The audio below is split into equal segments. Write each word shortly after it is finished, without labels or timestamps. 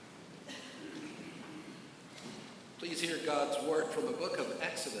Please hear God's word from the book of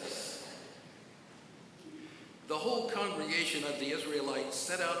Exodus. The whole congregation of the Israelites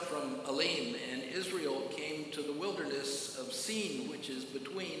set out from Elim, and Israel came to the wilderness of Sin, which is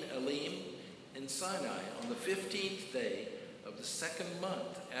between Elim and Sinai, on the 15th day of the second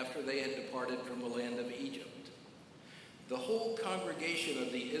month after they had departed from the land of Egypt. The whole congregation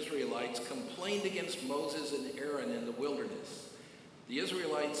of the Israelites complained against Moses and Aaron in the wilderness. The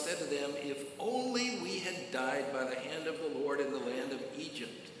Israelites said to them, "If only we had died by the hand of the Lord in the land of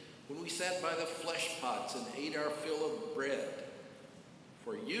Egypt, when we sat by the flesh pots and ate our fill of bread.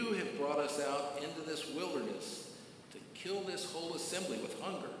 For you have brought us out into this wilderness to kill this whole assembly with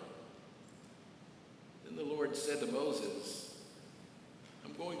hunger." Then the Lord said to Moses,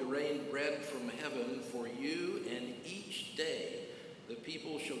 "I'm going to rain bread from heaven for you, and each day the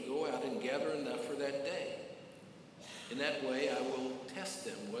people shall go out and gather enough for that day. In that way I will test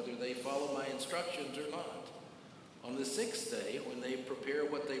them whether they follow my instructions or not. On the sixth day, when they prepare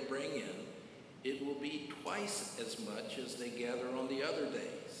what they bring in, it will be twice as much as they gather on the other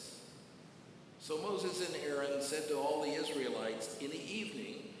days." So Moses and Aaron said to all the Israelites, "In the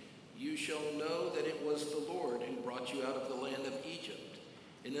evening you shall know that it was the Lord who brought you out of the land of Egypt.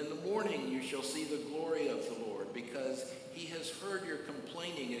 And in the morning you shall see the glory of the Lord, because he has heard your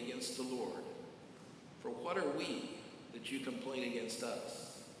complaining against the Lord. For what are we that you complain against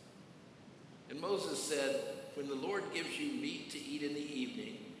us?" And Moses said, "When the Lord gives you meat to eat in the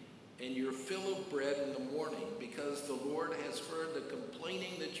evening, and your fill of bread in the morning, because the Lord has heard the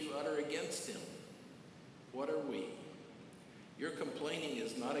complaining that you utter against him, what are we? Your complaining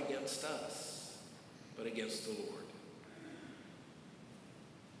is not against us, but against the Lord."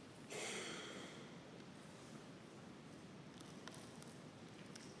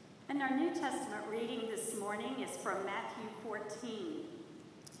 And our New Testament reading this morning is from Matthew 14.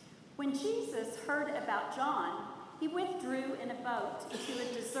 When Jesus heard about John, he withdrew in a boat to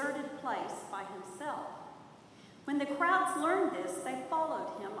a deserted place by himself. When the crowds learned this, they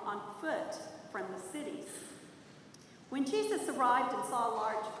followed him on foot from the cities. When Jesus arrived and saw a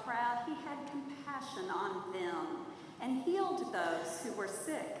large crowd, he had compassion on them and healed those who were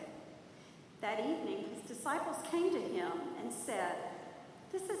sick. That evening, his disciples came to him and said,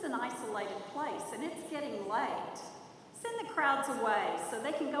 "This is an isolated place, and it's getting late. Send the crowds away so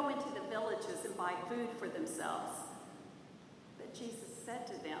they can go into the villages and buy food for themselves." But Jesus said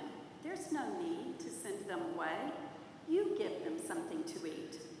to them, "There's no need to send them away. You give them something to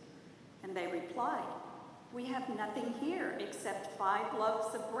eat." And they replied, "We have nothing here except 5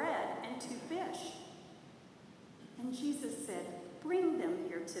 loaves of bread and 2 fish." And Jesus said, "Bring them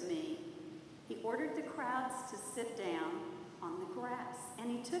here to me." He ordered the crowds to sit down on the grass,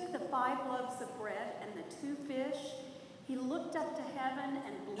 and he took the 5 loaves of bread and the 2 fish. He looked up to heaven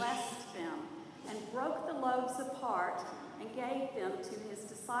and blessed them, and broke the loaves apart and gave them to his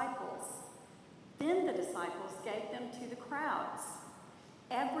disciples. Then the disciples gave them to the crowds.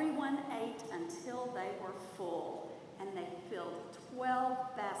 Everyone ate until they were full, and they filled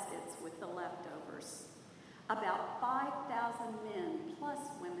 12 baskets with the leftovers. About 5,000 men, plus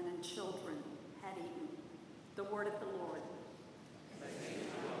women and children, had eaten. The word of the Lord.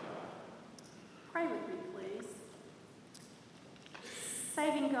 Pray with me, please.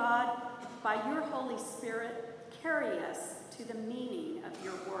 Saving God, by your Holy Spirit, carry us to the meaning of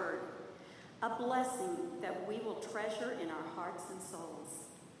your word, a blessing that we will treasure in our hearts and souls.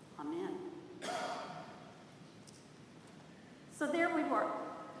 Amen. So there we were,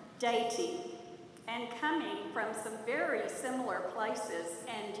 dating and coming from some very similar places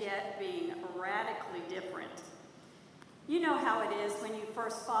and yet being radically different. You know how it is when you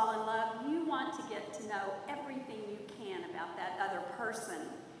first fall in love. You want to get to know everything you can about that other person.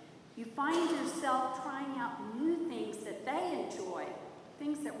 You find yourself trying out new things that they enjoy,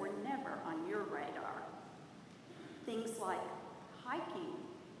 things that were never on your radar. Things like hiking,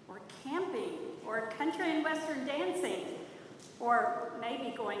 or camping, or country and western dancing, or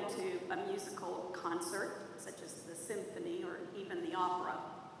maybe going to a musical concert, such as the symphony or even the opera.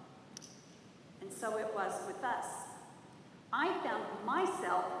 And so it was with us. I found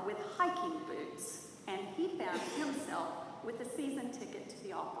myself with hiking boots, and he found himself with a season ticket to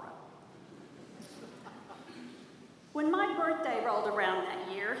the opera. When my birthday rolled around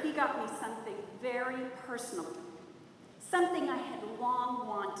that year, he got me something very personal, something I had long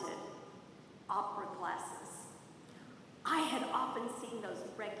wanted: opera glasses. I had often seen those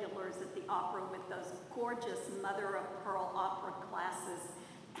regulars at the opera with those gorgeous mother-of-pearl opera glasses,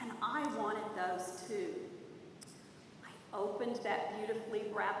 and I wanted those too. Opened that beautifully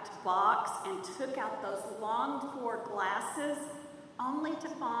wrapped box and took out those longed-for glasses, only to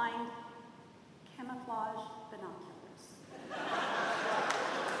find camouflage binoculars.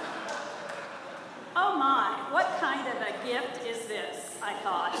 I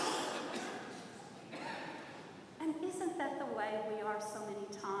thought. And isn't that the way we are so many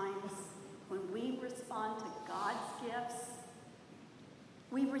times when we respond to God's gifts?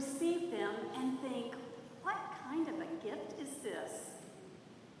 We receive them and think, what kind of a gift is this?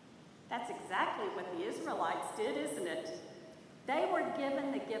 That's exactly what the Israelites did, isn't it? They were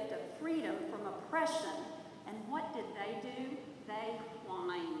given the gift of freedom from oppression, and what did they do? They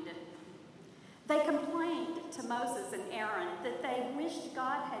whined. They complained to Moses and Aaron that they wished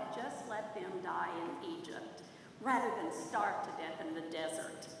God had just let them die in Egypt, rather than starve to death in the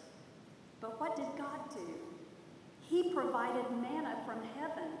desert. But what did God do? He provided manna from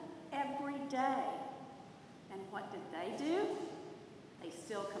heaven every day. And what did they do? They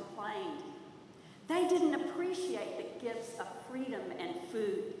still complained. They didn't appreciate the gifts of freedom and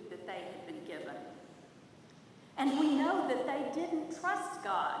food that they had been given. And we know that they didn't trust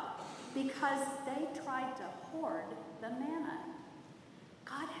God because they tried to hoard the manna.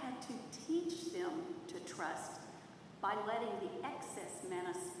 God had to teach them to trust by letting the excess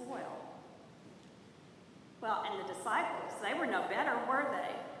manna spoil. Well, and the disciples, they were no better, were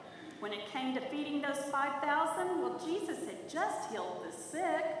they? When it came to feeding those 5,000, well, Jesus had just healed the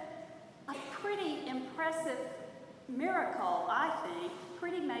sick. A pretty impressive miracle, I think.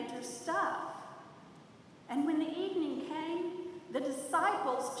 Pretty major stuff. And when the evening came, the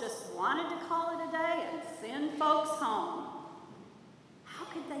disciples just wanted to call it a day and send folks home. How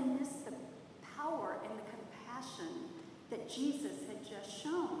could they miss the power and the compassion that Jesus had just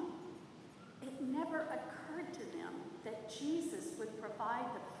shown? It never occurred to them that Jesus would provide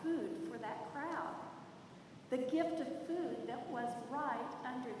the food for that crowd. The gift of food that was right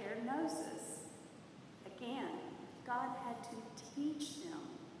under their noses. Again, God had to teach them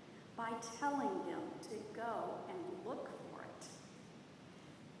by telling them to go and look for it.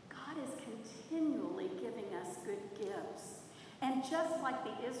 God is continually giving us good gifts. And just like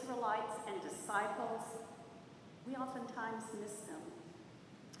the Israelites and disciples, we oftentimes miss them.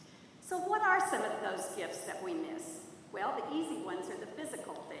 So what are some of those gifts that we miss? Well, the easy ones are the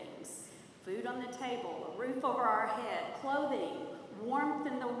physical things. Food on the table, a roof over our head, clothing, warmth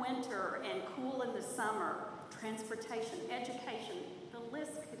in the winter and cool in the summer, transportation, education. The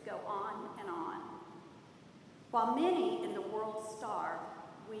list could go on and on. While many in the world starve,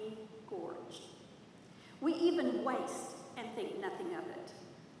 we gorge. We even waste and think nothing of it.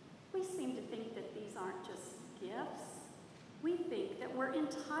 We seem to think that these aren't just gifts. We think that we're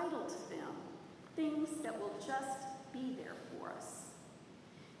entitled to them, things that will just be there for us.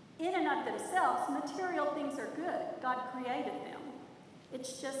 In and of themselves, material things are good. God created them.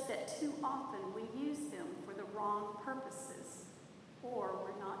 It's just that too often we use them for the wrong purposes, or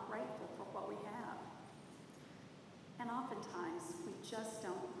we're not grateful for what we have. And oftentimes, we just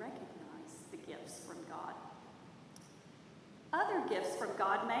don't recognize the gifts from God. Other gifts from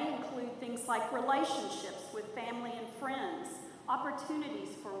God may include things like relationships with family and friends, opportunities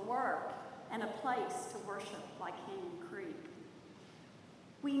for work, and a place to worship like Canyon Creek.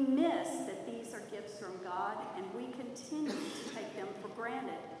 We miss that these are gifts from God, and we continue to take them for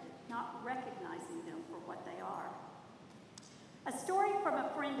granted, not recognizing them for what they are. A story from a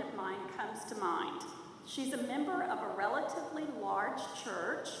friend of mine comes to mind. She's a member of a relatively large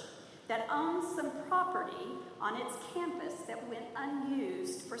church that owns some property on its campus that went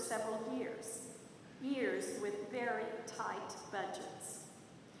unused for several years with very tight budgets.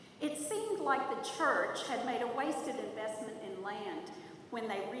 It seemed like the church had made a wasted investment in land when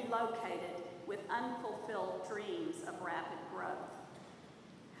they relocated with unfulfilled dreams of rapid growth.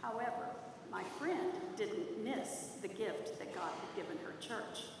 However, my friend didn't miss the gift that God had given her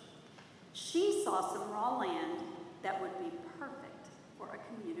church. She saw some raw land that would be perfect for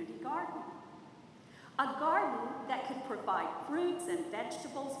a community garden. A garden that could provide fruits and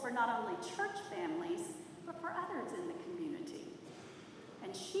vegetables for not only church families, but for others in the community.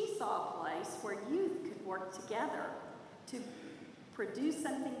 And she saw a place where youth could work together to produce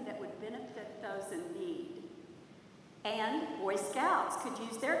something that would benefit those in need. And Boy Scouts could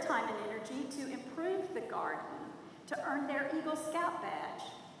use their time and energy to improve the garden, to earn their Eagle Scout badge.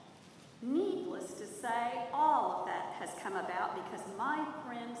 Needless to say, all of that has come about because my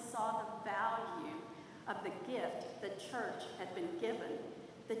friend saw the value of the gift the church had been given,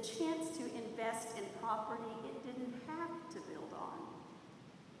 the chance to invest in property it didn't have to build on.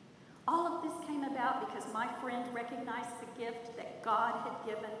 All of this came about because my friend recognized the gift that God had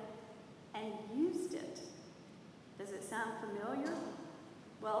given and used it. Does it sound familiar?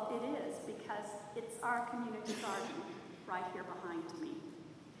 Well, it is, because it's our community garden right here behind me.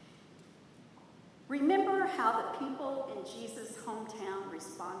 Remember how the people in Jesus' hometown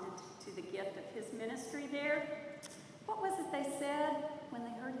responded to the gift of his ministry there? What was it they said when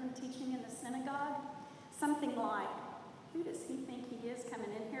they heard him teaching in the synagogue? Something like, who does he think he is coming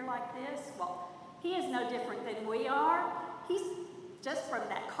in here like this? Well, he is no different than we are. He's just from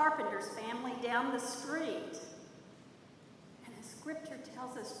that carpenter's family down the street. And the scripture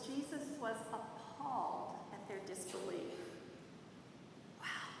tells us Jesus was appalled at their disbelief. Wow,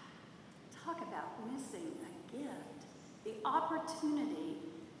 talk about missing a gift, the opportunity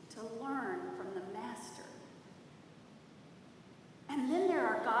to learn from the Master. And then there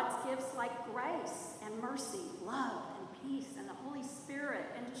are God's gifts like grace and mercy, love and peace and the Holy Spirit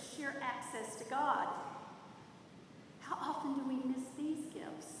and just sheer access to God. How often do we miss these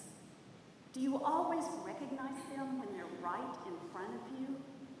gifts? Do you always recognize them when they're right in front of you?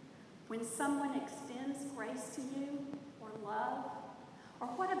 When someone extends grace to you or love? Or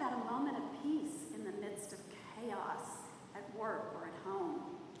what about a moment of peace in the midst of chaos at work or at home?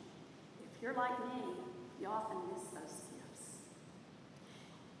 If you're like me, you often miss those gifts.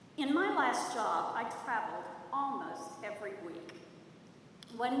 In my last job, I traveled almost every week.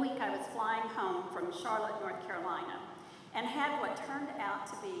 One week I was flying home from Charlotte, North Carolina, and had what turned out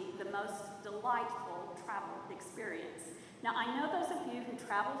to be the most delightful travel experience. Now, I know those of you who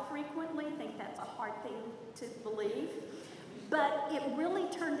travel frequently think that's a hard thing to believe, but it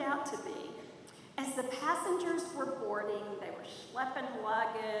really turned out to be. As the passengers were boarding, they were schlepping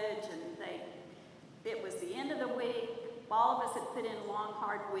luggage, and it was the end of the week. All of us had put in long,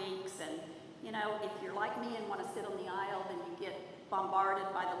 hard weeks, and if you're like me and want to sit on the aisle, then you get bombarded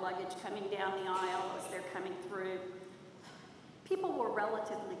by the luggage coming down the aisle as they're coming through. People were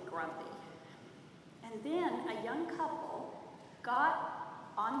relatively grumpy. And then a young couple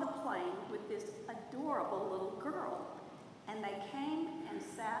got on the plane with this adorable little girl, and they came and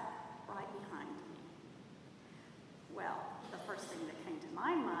sat right behind me. Well, the first thing that came to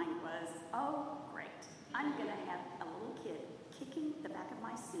my mind was, oh, great, I'm going to have a little kid kicking the back of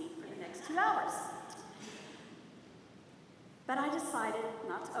my seat for the next 2 hours. But I decided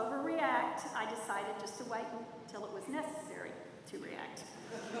not to overreact. I decided just to wait until it was necessary to react.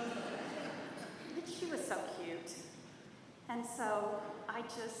 But she was so cute. And so I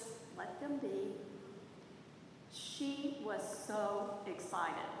just let them be. She was so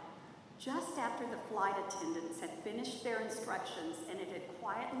excited. Just after the flight attendants had finished their instructions and it had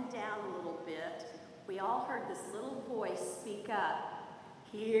quietened down a little bit, we all heard this little voice speak up.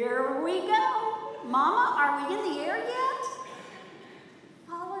 Here we go. Mama, are we in the air yet?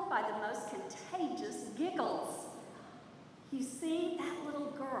 Followed by the most contagious giggles. You see, that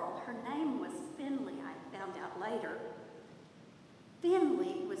little girl, her name was Finley, I found out later.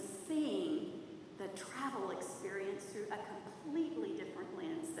 Finley was seeing the travel experience through a completely different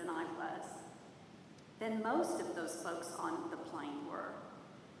lens than I was, than most of those folks on the plane were.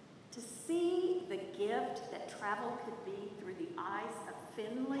 To see the gift that travel could be through the eyes of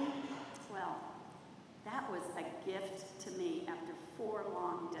Finley, well, that was a gift to me after 4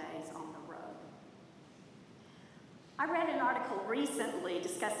 long days on the road. I read an article recently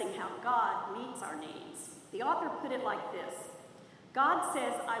discussing how God meets our needs. The author put it like this: God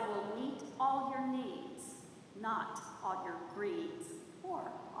says, I will meet all your needs, not all your greeds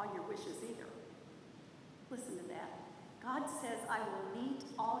or all your wishes either. Listen to that. God says, I will meet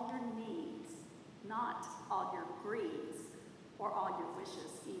all your needs, not all your greeds or all your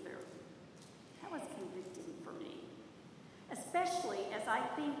wishes either. That was convicting for me, especially as I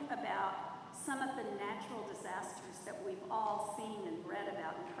think about some of the natural disasters that we've all seen and read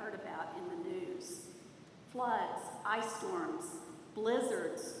about and heard about in the news. Floods, ice storms,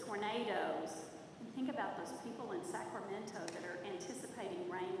 blizzards, tornadoes. And think about those people in Sacramento that are anticipating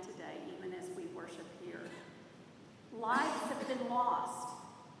rain today, even as we worship here. Lives have been lost.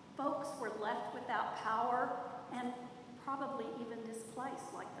 Folks were left without power and probably even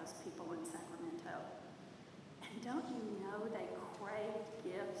displaced like those people in Sacramento. And don't you know they crave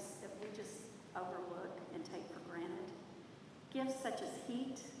gifts that we just overlook and take for granted? Gifts such as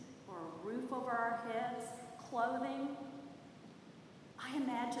heat or a roof over our heads, clothing. I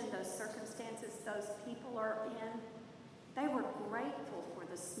imagine those circumstances those people are in, they were grateful for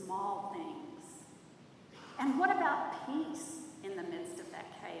the small things. And what about peace in the midst of that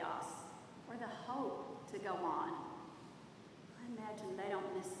chaos, or the hope to go on? I imagine they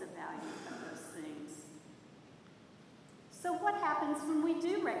don't miss the value of those things. So what happens when we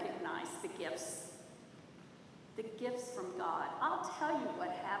do recognize the gifts from God? I'll tell you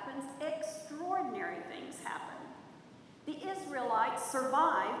what happens. Extraordinary things happen. The Israelites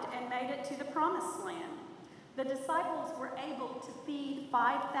survived and made it to the Promised Land. The disciples were able to feed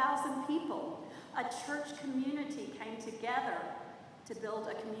 5,000 people. A church community came together to build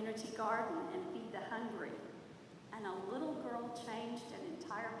a community garden and feed the hungry. and a little girl changed an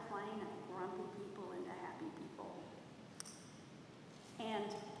entire plane of grumpy people into happy people.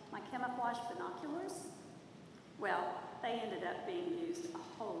 And my camouflage binoculars, well, they ended up being used a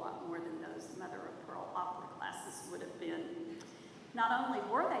whole lot more than those mother-of-pearl opera glasses would have been. Not only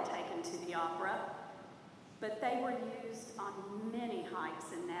were they taken to the opera, but they were used on many hikes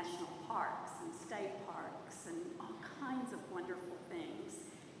in national parks and state parks and all kinds of wonderful things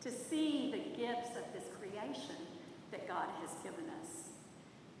to see the gifts of this creation that God has given us.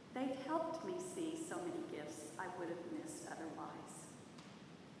 They've helped me see so many gifts I would have missed otherwise.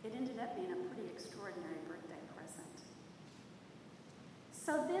 It ended up being a pretty extraordinary birthday present.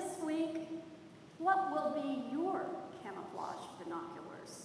 So this week, what will be your camouflage binoculars?